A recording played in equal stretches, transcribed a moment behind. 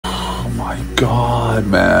my God,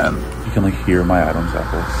 man. You can like hear my Adam's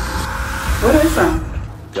apple. What is that?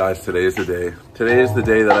 Guys, today is the day. Today is the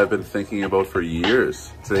day that I've been thinking about for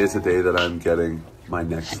years. Today is the day that I'm getting my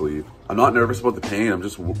neck sleeve. I'm not nervous about the pain. I'm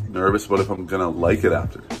just nervous about if I'm gonna like it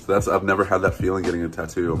after. So I've never had that feeling getting a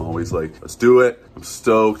tattoo. I'm always like, let's do it. I'm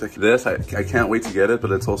stoked. I can't wait to get it,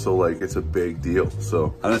 but it's also like, it's a big deal.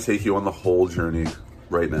 So I'm gonna take you on the whole journey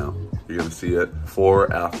right now. You're gonna see it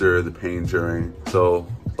before, after, the pain, during. So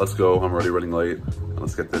let's go. I'm already running late. And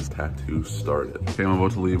let's get this tattoo started. Okay, I'm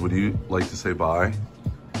about to leave. Would you like to say bye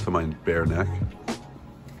to my bare neck?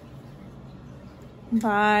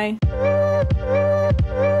 Bye.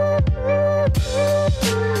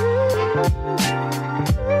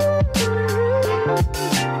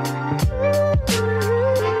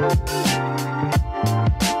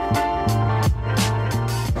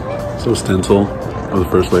 So stencil, the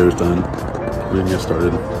first layer is done. We're gonna get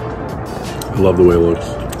started. I love the way it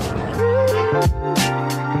looks.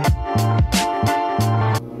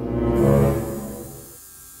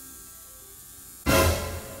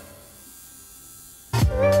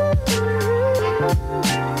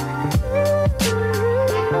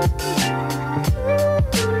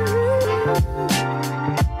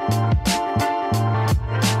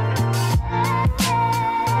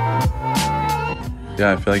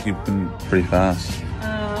 Yeah, I feel like you've been pretty fast.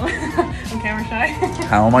 I'm camera shy.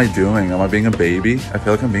 How am I doing? Am I being a baby? I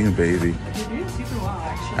feel like I'm being a baby. You're doing super well,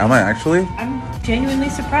 actually. Am I actually? I'm genuinely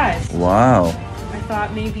surprised. Wow. I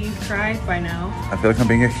thought maybe you'd cried by now. I feel like I'm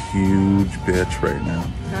being a huge bitch right now.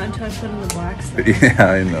 Not until I put in the black stuff. Yeah,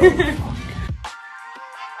 I know.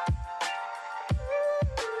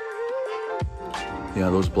 Yeah,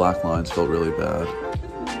 those black lines felt really bad.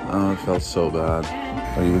 Oh, it felt so bad.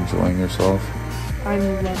 Are you enjoying yourself? I'm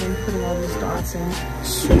loving putting all these dots in.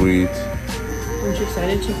 Sweet. Aren't you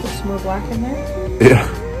excited to put some more black in there? Yeah.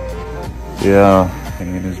 Yeah.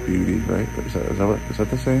 Pain is beauty, right? Is that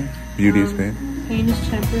the saying? Beauty is pain? Pain is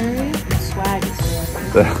temporary, and swag is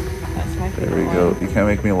forever. That's my favorite. There we go. You can't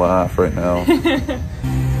make me laugh right now.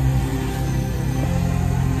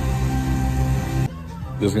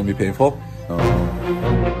 This is gonna be painful?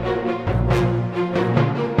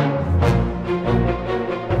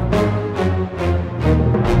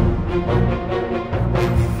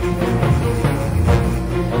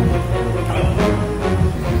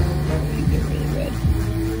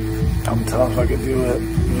 I'm tough, I can do it.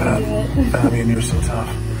 I mean, you're so tough.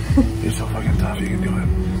 You're so fucking tough, you can do it.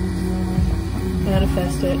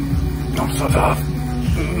 Manifest it. I'm so tough.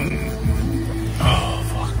 Oh,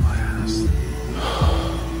 fuck my ass.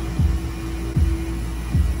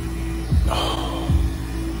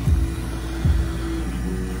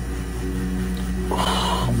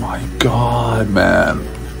 Oh my God, man.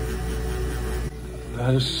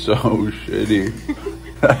 That is so shitty.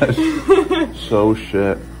 That is so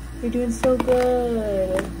shit. You're doing so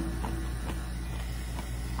good.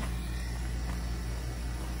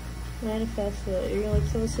 Manifest it. You're gonna look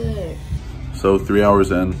so sick. So 3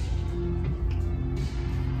 hours in,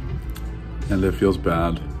 and it feels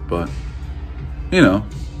bad, but you know.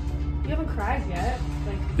 You haven't cried yet.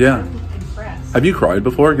 Like, Yeah. I'm impressed. Have you cried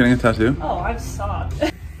before getting a tattoo? Oh, I've sobbed.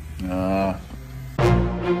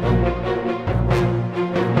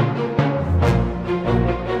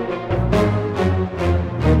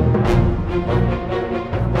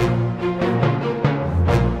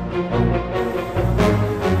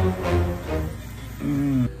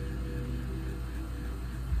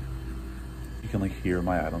 You can like hear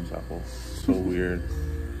my Adam's apple. So weird.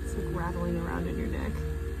 It's like rattling around in your neck.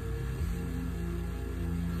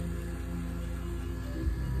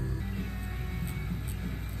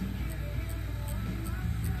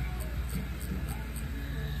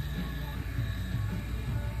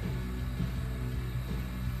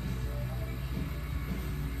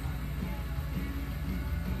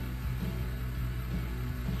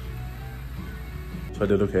 So I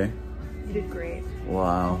did okay? You did great.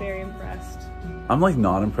 Wow. Very impressed. I'm like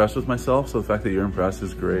not impressed with myself, so the fact that you're impressed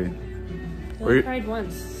is great. I cried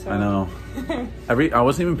once. So. I know. I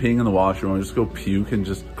wasn't even peeing in the washroom. I would just go puke and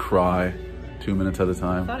just cry 2 minutes at a I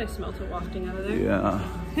time. thought I smelled it wafting out of there.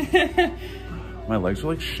 Yeah. My legs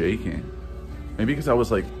were like shaking. Maybe because I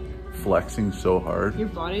was like flexing so hard. Your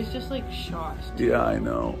body's just like shocked. Yeah, I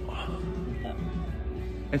know.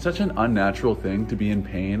 It's such an unnatural thing to be in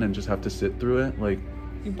pain and just have to sit through it. Like,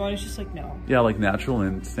 Your body's just like, no. yeah, like natural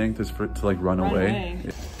instinct is for it to like run away.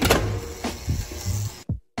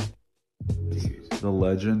 The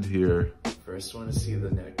legend here. First one to see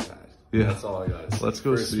the neck pad. Yeah. That's all I got. Let's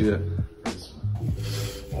go see it. First one.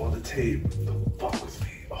 Oh, the tape. Don't fuck with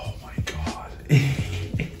me. Oh my God.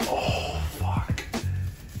 Oh, fuck.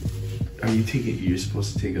 Are you taking? You're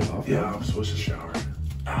supposed to take it off? Yeah, now? I'm supposed to shower.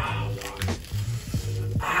 Ow, fuck.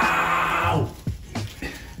 Ow!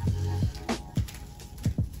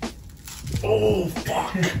 Oh,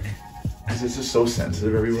 fuck. Is this just so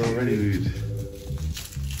sensitive everywhere already? Dude.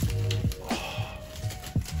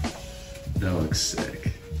 That looks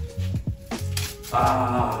sick.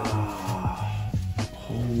 Ah.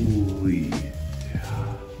 Holy.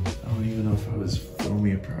 Yeah. I don't even know if I was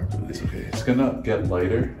filming it properly. It's okay. It's gonna get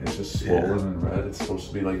lighter. It's just swollen and red. It's supposed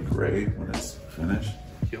to be like gray when it's finished.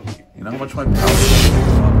 You know how much my powder is?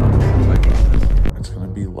 It's gonna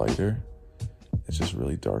be lighter. It's just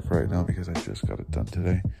really dark right now because I just got it done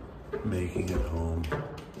today. Making it home.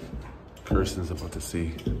 Kirsten's about to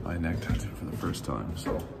see my neck tattoo for the first time,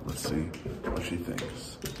 so let's see what she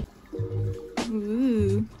thinks.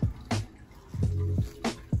 Ooh.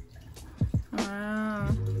 Wow.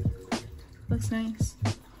 Looks nice.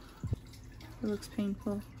 It looks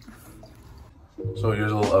painful. So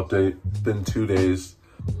here's a little update. It's been 2 days.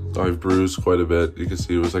 I've bruised quite a bit. You can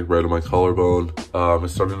see it was like right on my collarbone.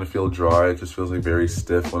 It's starting to feel dry. It just feels like very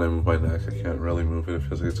stiff when I move my neck. I can't really move it. It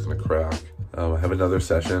feels like it's gonna crack. I have another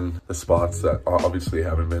session. The spots that obviously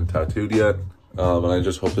haven't been tattooed yet. And I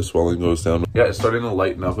just hope the swelling goes down. Yeah, it's starting to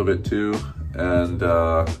lighten up a bit too. And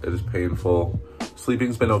it is painful.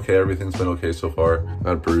 Sleeping's been okay. Everything's been okay so far.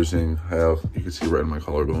 That bruising you can see right in my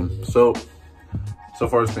collarbone. So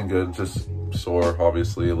far it's been good. Just sore,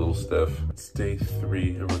 obviously, a little stiff. It's day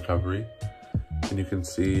 3 of recovery. And you can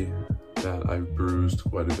see that I've bruised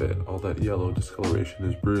quite a bit. All that yellow discoloration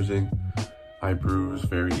is bruising. I bruise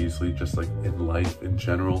very easily, just like in life in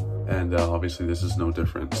general. And obviously this is no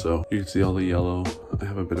different. So you can see all the yellow. I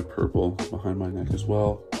have a bit of purple behind my neck as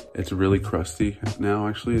well. It's really crusty now,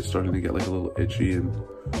 actually. It's starting to get like a little itchy and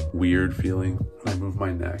weird feeling. When I move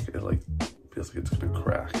my neck, it like feels like it's gonna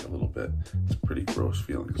crack a little bit. It's a pretty gross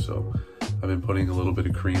feeling. So I've been putting a little bit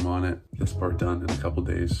of cream on it. This part done in a couple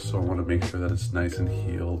days. So I wanna make sure that it's nice and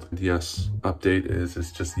healed. And yes, update is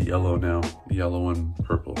it's just yellow now. Yellow and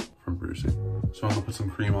purple from bruising. So I'm gonna put some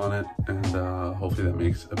cream on it and hopefully that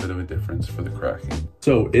makes a bit of a difference for the cracking.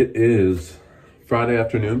 So it is Friday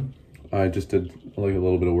afternoon. I just did like a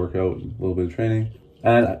little bit of workout, a little bit of training.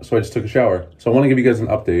 And so I just took a shower. So I want to give you guys an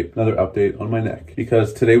update, another update on my neck,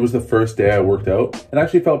 because today was the first day I worked out. It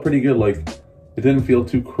actually felt pretty good. Like it didn't feel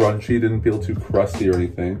too crunchy, didn't feel too crusty or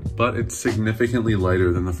anything, but it's significantly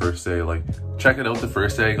lighter than the first day. Like check it out the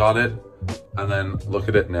first day I got it and then look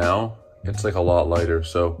at it now. It's like a lot lighter.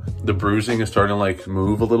 So the bruising is starting to like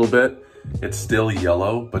move a little bit. It's still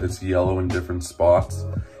yellow, but it's yellow in different spots.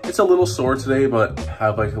 It's a little sore today, but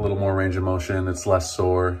have like a little more range of motion. It's less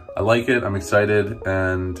sore. I like it, I'm excited.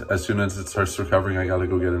 And as soon as it starts recovering, I gotta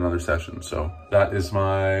go get another session. So that is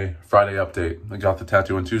my Friday update. I got the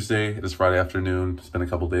tattoo on Tuesday. It is Friday afternoon. It's been a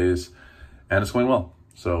couple days and it's going well.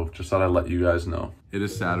 So just thought I'd let you guys know. It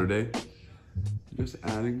is Saturday. Just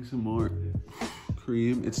adding some more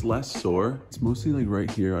cream. It's less sore. It's mostly like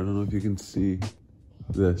right here. I don't know if you can see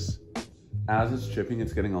this. As it's chipping,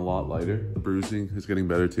 it's getting a lot lighter. The bruising is getting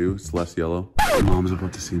better too. It's less yellow. My mom's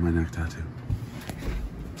about to see my neck tattoo.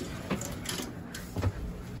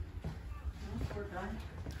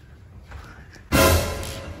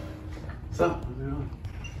 What's up? What's going on?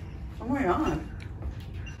 Oh my god.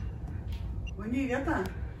 When do you get that?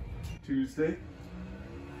 Tuesday.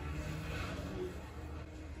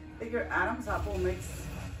 I think your Adam's apple makes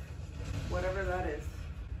whatever that is.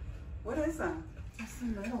 What is that? That's the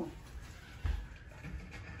middle.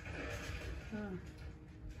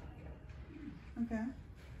 Okay.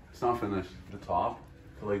 It's not finished. The top,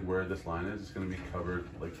 to like where this line is, it's gonna be covered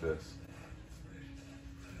like this.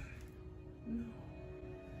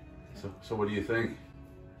 So what do you think?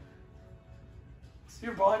 It's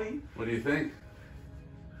your body. What do you think?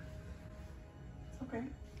 It's okay.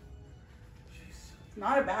 It's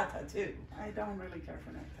not a bad tattoo. I don't really care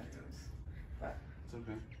for neck tattoos. But It's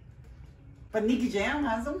okay. Nicky Jam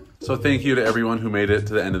has them. So thank you to everyone who made it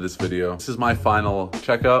to the end of this video. This is my final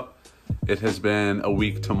checkup. It has been a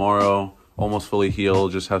week tomorrow, almost fully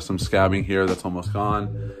healed, just have some scabbing here that's almost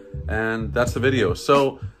gone. And that's the video.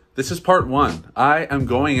 So this is part 1. I am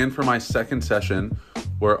going in for my second session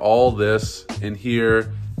where all this in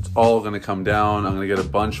here, it's all gonna come down. I'm gonna get a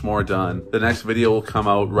bunch more done. The next video will come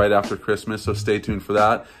out right after Christmas, so stay tuned for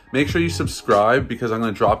that. Make sure you subscribe because I'm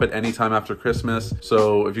gonna drop it anytime after Christmas.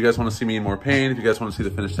 So if you guys wanna see me in more pain, if you guys wanna see the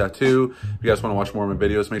finished tattoo, if you guys wanna watch more of my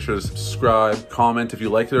videos, make sure to subscribe, comment if you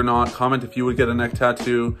like it or not, comment if you would get a neck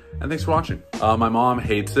tattoo, and thanks for watching. My mom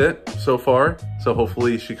hates it so far, so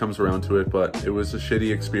hopefully she comes around to it, but it was a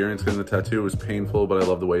shitty experience getting the tattoo. It was painful, but I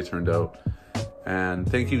love the way it turned out. And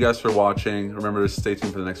thank you guys for watching. Remember to stay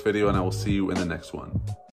tuned for the next video, and I will see you in the next one.